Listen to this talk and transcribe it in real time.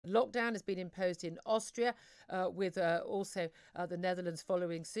lockdown has been imposed in Austria, with also the Netherlands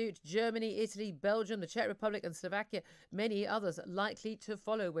following suit. Germany, Italy, Belgium, the Czech Republic and Slovakia, many others likely to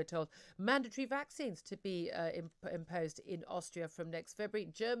follow, we're told. Mandatory vaccines to be imposed in Austria from next February.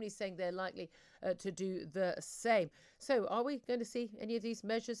 Germany saying they're likely to do the same. So are we going to see any of these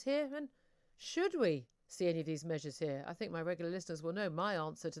measures here? And should we see any of these measures here? I think my regular listeners will know my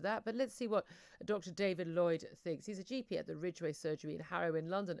answer to that, but let's see what Dr David Lloyd thinks. He's a GP at the Ridgeway Surgery in Harrow in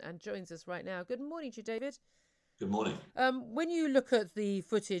London and joins us right now. Good morning to you, David. Good morning. When you look at the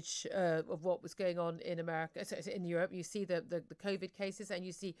footage of what was going on in America, in Europe, you see the COVID cases and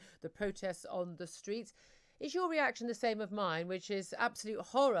you see the protests on the streets. Is your reaction the same of mine, which is absolute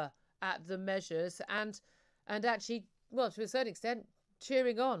horror at the measures and actually, well, to a certain extent,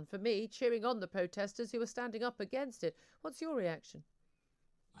 cheering on the protesters who are standing up against it? What's your reaction?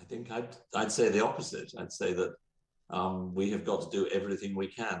 I think I'd say the opposite. I'd say that we have got to do everything we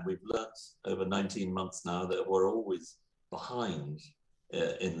can. We've learnt over 19 months now that we're always behind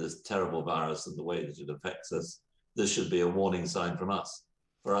in this terrible virus and the way that it affects us. This should be a warning sign from us.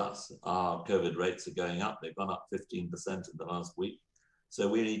 For us, our COVID rates are going up. They've gone up 15% in the last week. So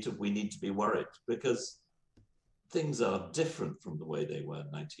we need to be worried because things are different from the way they were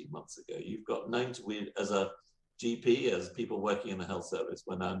 19 months ago. You've got as a GP, as people working in the health service,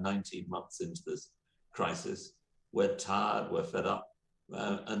 we're now 19 months into this crisis. We're tired, we're fed up,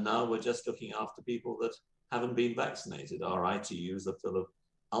 and now we're just looking after people that haven't been vaccinated. Our ITUs are full of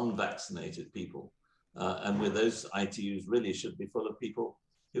unvaccinated people, and with those ITUs really should be full of people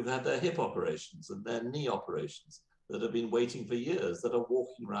who've had their hip operations and their knee operations that have been waiting for years, that are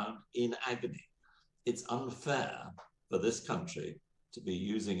walking around in agony. It's unfair for this country to be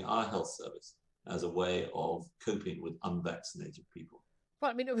using our health service as a way of coping with unvaccinated people. Well,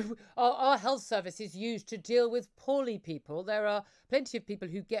 I mean, our health service is used to deal with poorly people. There are plenty of people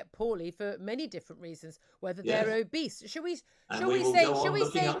who get poorly for many different reasons, whether they're obese. Should we say? We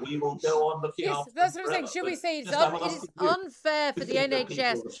will go on looking yes, after that's what I'm saying. Should we say it is unfair for the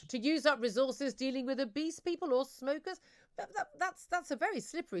NHS to use up resources dealing with obese people or smokers? That's a very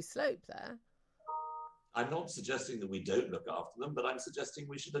slippery slope there. I'm not suggesting that we don't look after them, but I'm suggesting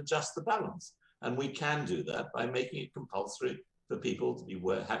we should adjust the balance. And we can do that by making it compulsory for people to be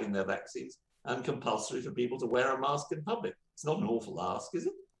having their vaccines and compulsory for people to wear a mask in public. It's not an awful ask, is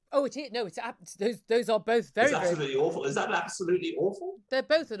it? Oh, it is. No, those are both very, absolutely awful. Is that absolutely awful? They're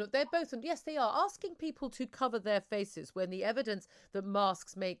both, yes, they are. Asking people to cover their faces when the evidence that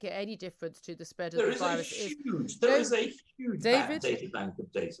masks make any difference to the spread of the virus is... There is a huge data bank of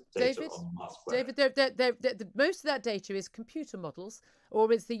data on mask wearing. David, most of that data is computer models,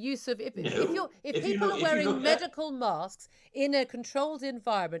 or it's the use of... If people are wearing medical masks in a controlled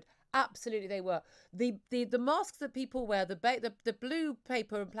environment, absolutely, they were. The masks that people wear, the blue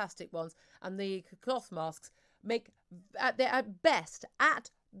paper and plastic ones, and the cloth masks make at best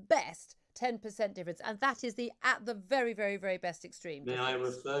 10% difference, and that is at the very, very, very best extreme. May I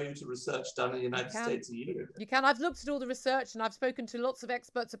refer you to research done in the United States a year ago? You can. I've looked at all the research, and I've spoken to lots of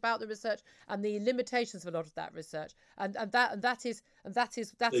experts about the research and the limitations of a lot of that research, and that is what the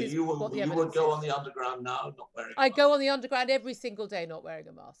evidence is. You would go on the underground now, not wearing. I go on the underground every single day, not wearing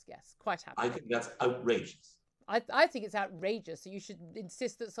a mask. Yes, quite happy. I think that's outrageous. I think it's outrageous. So you should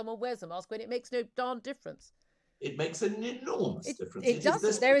insist that someone wears a mask when it makes no darn difference. It makes an enormous difference. It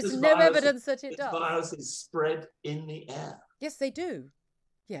doesn't. There is no evidence that it does. Viruses spread in the air. Yes, they do.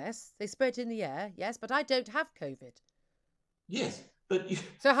 Yes, they spread in the air. Yes, but I don't have COVID. Yes, but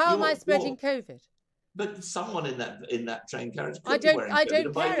so how am I spreading COVID? But someone in that train carriage. I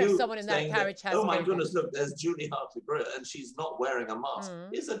don't care if someone in that carriage has. Oh my goodness! Look, there's Julie Hartley-Brewer, and she's not wearing a mask.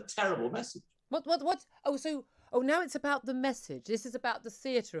 It's a terrible message. What? Oh, now it's about the message. This is about the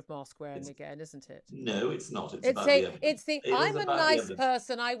theatre of mask wearing again, isn't it? No, it's not. It's I'm a nice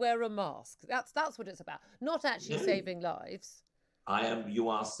person, I wear a mask. That's what it's about. Not actually saving lives. You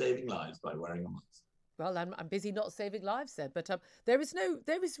are saving lives by wearing a mask. Well, I'm busy not saving lives then. But there is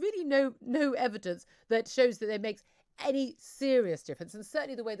really no evidence that shows that it makes any serious difference, and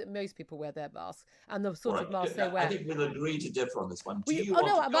certainly the way that most people wear their masks and the sort of masks they wear. I think we'll agree to differ on this one.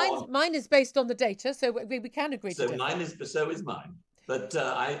 Mine is based on the data, so we can agree to differ. So is mine. But do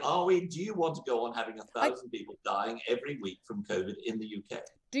you want to go on having 1,000 people dying every week from COVID in the UK?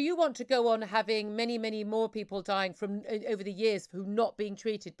 Do you want to go on having many, many more people dying from over the years who not being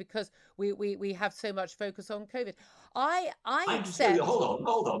treated because we have so much focus on COVID?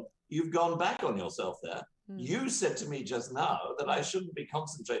 Hold on. You've gone back on yourself there. You said to me just now that I shouldn't be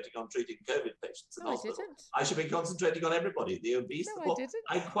concentrating on treating COVID patients in hospital. I didn't. I should be concentrating on everybody, the obese. No, I didn't.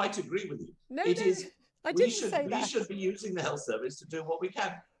 I quite agree with you. I didn't say that. We should be using the health service to do what we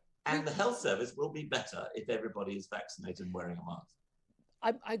can. And the health service will be better if everybody is vaccinated and wearing a mask.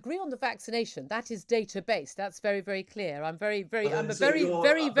 I agree on the vaccination. That is data-based. That's very, very clear. I'm very pro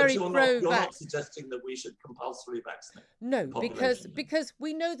You're not suggesting that we should compulsory vaccinate. No, because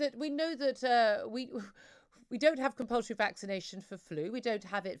we know that we don't have compulsory vaccination for flu. We don't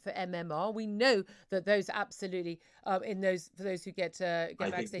have it for MMR. We know that those absolutely for those who get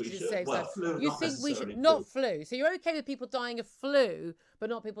vaccinated, it saves lives. You think we should not flu? So you're okay with people dying of flu, but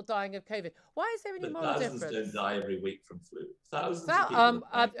not people dying of COVID? Why is there any moral difference? Thousands don't die every week from flu. Thousands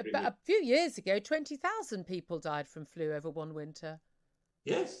of people a few years ago, 20,000 people died from flu over one winter.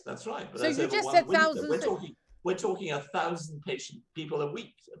 Yes, that's right. But so you just said thousands. We're talking 1,000 people a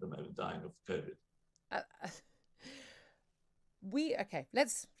week at the moment dying of COVID.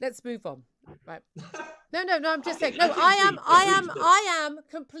 Let's move on. Right. No, I'm just saying. No, I am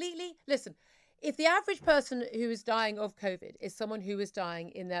completely. Listen, if the average person who is dying of COVID is someone who is dying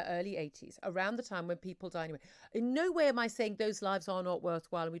in their early 80s, around the time when people die anyway, in no way am I saying those lives are not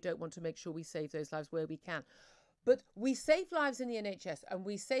worthwhile and we don't want to make sure we save those lives where we can. But we save lives in the NHS and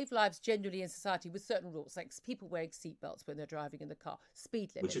we save lives generally in society with certain rules, like people wearing seatbelts when they're driving in the car,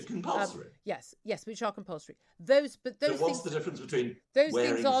 speed limits. Which are compulsory. Yes, which are compulsory. So what's the difference between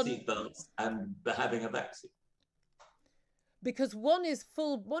wearing seatbelts and having a vaccine? Because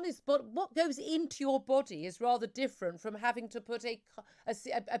but what goes into your body is rather different from having to put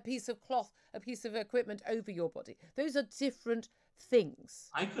a piece of cloth, a piece of equipment over your body. Those are different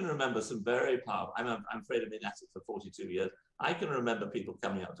things. I can remember some very powerful, I'm afraid I've been at it for 42 years. I can remember people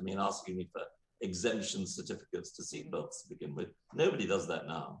coming up to me and asking me for exemption certificates to seatbelts to begin with. Nobody does that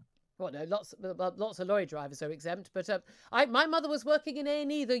now. Well, no, lots of lorry drivers are exempt, but my mother was working in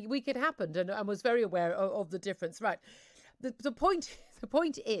A&E the week it happened and was very aware of the difference. Right. The point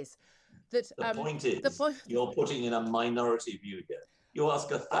is that you're putting in a minority view here. You ask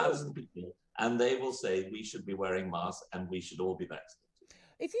 1,000 people and they will say we should be wearing masks and we should all be vaccinated.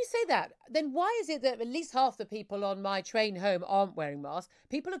 If you say that, then why is it that at least half the people on my train home aren't wearing masks?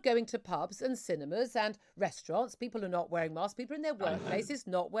 People are going to pubs and cinemas and restaurants. People are not wearing masks. People in their workplaces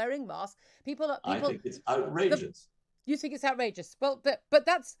not wearing masks. I think it's outrageous. You think it's outrageous? Well, but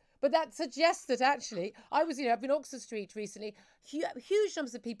that suggests that actually, I've been Oxford Street recently, huge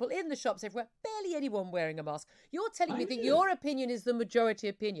numbers of people in the shops everywhere, barely anyone wearing a mask. You're telling me that your opinion is the majority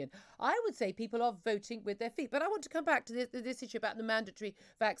opinion. I would say people are voting with their feet. But I want to come back to this issue about the mandatory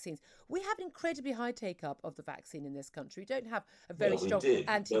vaccines. We have an incredibly high take-up of the vaccine in this country. We don't have a very strong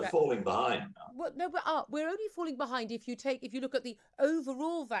anti-vaccine. We're falling behind now. Well, no, we're only falling behind if you look at the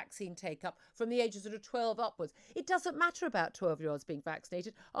overall vaccine take-up from the ages of 12 upwards. It doesn't matter about 12-year-olds being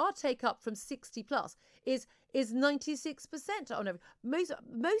vaccinated. Our take-up from 60 plus is 96% on average.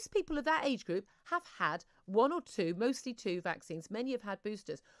 Most people of that age group have had one or two, mostly two vaccines. Many have had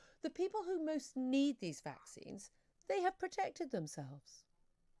boosters. The people who most need these vaccines, they have protected themselves.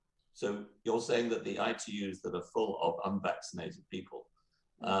 So you're saying that the ITUs that are full of unvaccinated people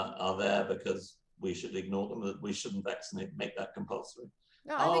are there because we should ignore them, that we shouldn't vaccinate, make that compulsory?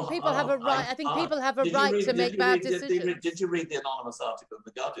 No, I think people have a right. I think people have a right to make bad decisions. Did you read the anonymous article in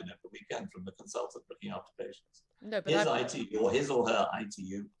The Guardian over the weekend from the consultant looking after patients? No, but his or her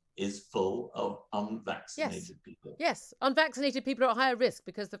ITU is full of unvaccinated people. Yes, unvaccinated people are at higher risk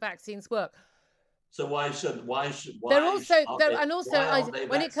because the vaccines work. So why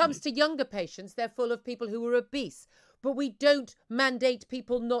when it comes to younger patients, they're full of people who are obese. But we don't mandate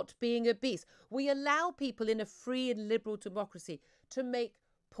people not being obese. We allow people in a free and liberal democracy to make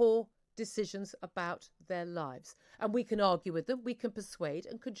poor decisions about their lives. And we can argue with them, we can persuade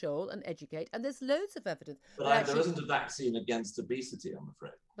and cajole and educate, and there's loads of evidence. But there isn't a vaccine against obesity, I'm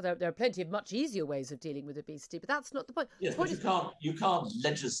afraid. Well, there are plenty of much easier ways of dealing with obesity, but that's not the point. Yes, but you can't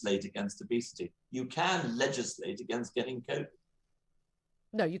legislate against obesity. You can legislate against getting COVID.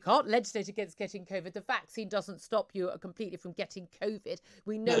 No, you can't legislate against getting COVID. The vaccine doesn't stop you completely from getting COVID.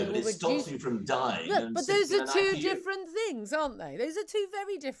 We know it will stops you from dying. Yeah, but those are two different things, aren't they? Those are two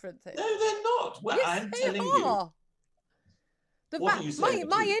very different things. No, they're not. Well, yes, I'm telling you. What are you saying?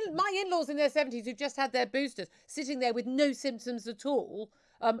 My in-laws in their 70s who've just had their boosters, sitting there with no symptoms at all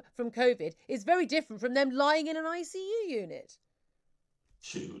from COVID, is very different from them lying in an ICU unit.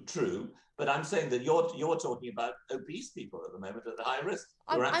 True. But I'm saying that you're talking about obese people at the moment at high risk.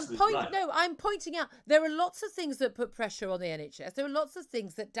 I'm pointing out there are lots of things that put pressure on the NHS. There are lots of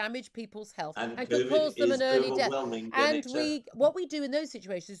things that damage people's health and can cause them an early death. And what we do in those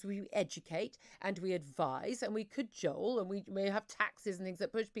situations is we educate and we advise and we cajole and we may have taxes and things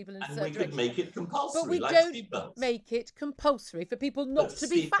that push people in certain directions. And we could make it compulsory, but we like don't seatbelts. Make it compulsory for people not to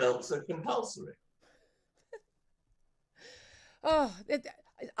be seatbelts are compulsory.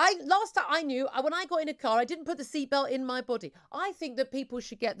 Last time I knew, when I got in a car, I didn't put the seatbelt in my body. I think that people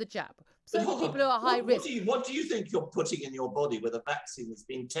should get the jab. Certainly people who are high risk. What do you think you're putting in your body with a vaccine that's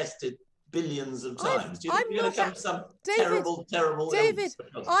been tested billions of times? Do you think you're going to come some terrible David,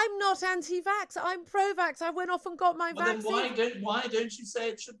 illness? I'm not anti-vax. I'm pro-vax. I went off and got my vaccine. Then why don't you say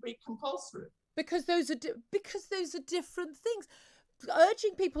it should be compulsory? Because those are different things.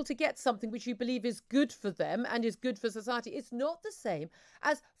 Urging people to get something which you believe is good for them and is good for society is not the same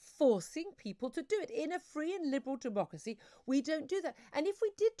as forcing people to do it. In a free and liberal democracy, we don't do that. And if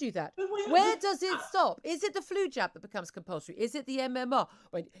we did do that, where does it stop? Is it the flu jab that becomes compulsory? Is it the MMR?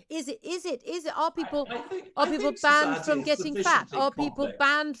 Is it? Are people banned from getting fat? Are people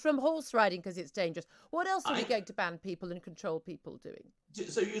banned from horse riding because it's dangerous? What else are we going to ban people and control people doing?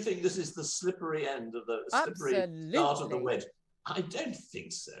 So you think this is the slippery end of the slippery start of the wedge? I don't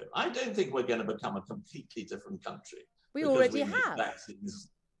think so. I don't think we're going to become a completely different country. We already have.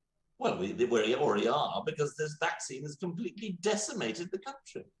 Vaccines. Well, we already are, because this vaccine has completely decimated the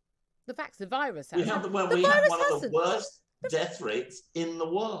country. The virus has. We have one of the worst death rates in the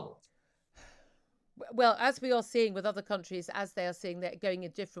world. Well, as we are seeing with other countries, as they are seeing they're going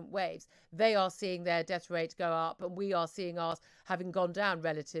in different waves, they are seeing their death rate go up, and we are seeing ours having gone down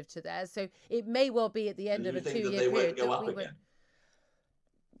relative to theirs. So it may well be at the end of a 2-year period that we won't.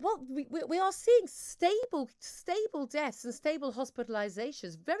 Well, we are seeing stable deaths and stable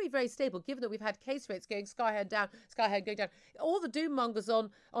hospitalizations, very, very stable, given that we've had case rates going sky high going down. All the doom mongers on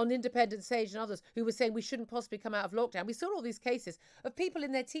Independent Sage and others who were saying we shouldn't possibly come out of lockdown. We saw all these cases of people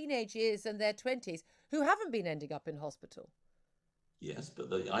in their teenage years and their 20s who haven't been ending up in hospital. Yes, but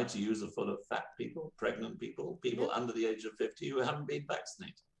the ITUs are full of fat people, pregnant people, people under the age of 50 who haven't been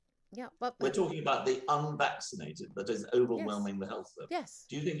vaccinated. Yeah, but we're talking about the unvaccinated that is overwhelming the health service. Yes.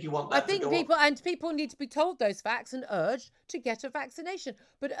 Do you think you want that? I think people need to be told those facts and urged to get a vaccination.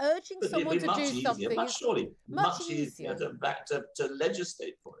 But urging someone to do something is much easier to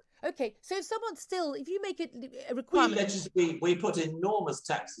legislate for it. Okay, so if you make it a requirement, we put enormous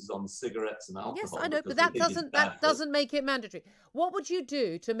taxes on cigarettes and alcohol. Yes, I know, but that doesn't make it mandatory. What would you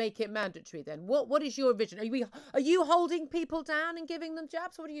do to make it mandatory then? What is your vision? Are you holding people down and giving them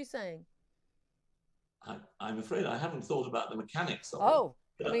jabs? What are you saying? I'm afraid I haven't thought about the mechanics of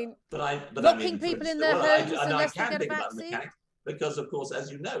it. Locking people in their homes unless they get a vaccine. Because, of course,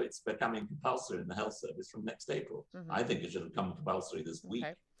 as you know, it's becoming compulsory in the health service from next April. I think it should have become compulsory this week.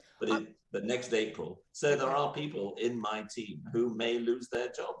 Okay. But next April. So there are people in my team who may lose their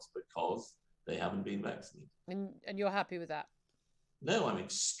jobs because they haven't been vaccinated. And you're happy with that? No, I'm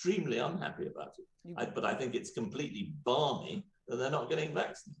extremely unhappy about it. But I think it's completely balmy that they're not getting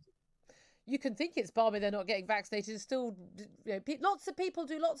vaccinated. You can think it's balmy they're not getting vaccinated. Still, lots of people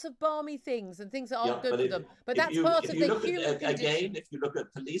do lots of balmy things and things that aren't good for them. But that's part of the human condition. Again, if you look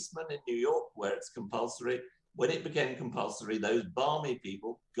at policemen in New York, where it's compulsory, when it became compulsory, those balmy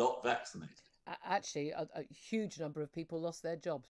people got vaccinated. Actually, a huge number of people lost their jobs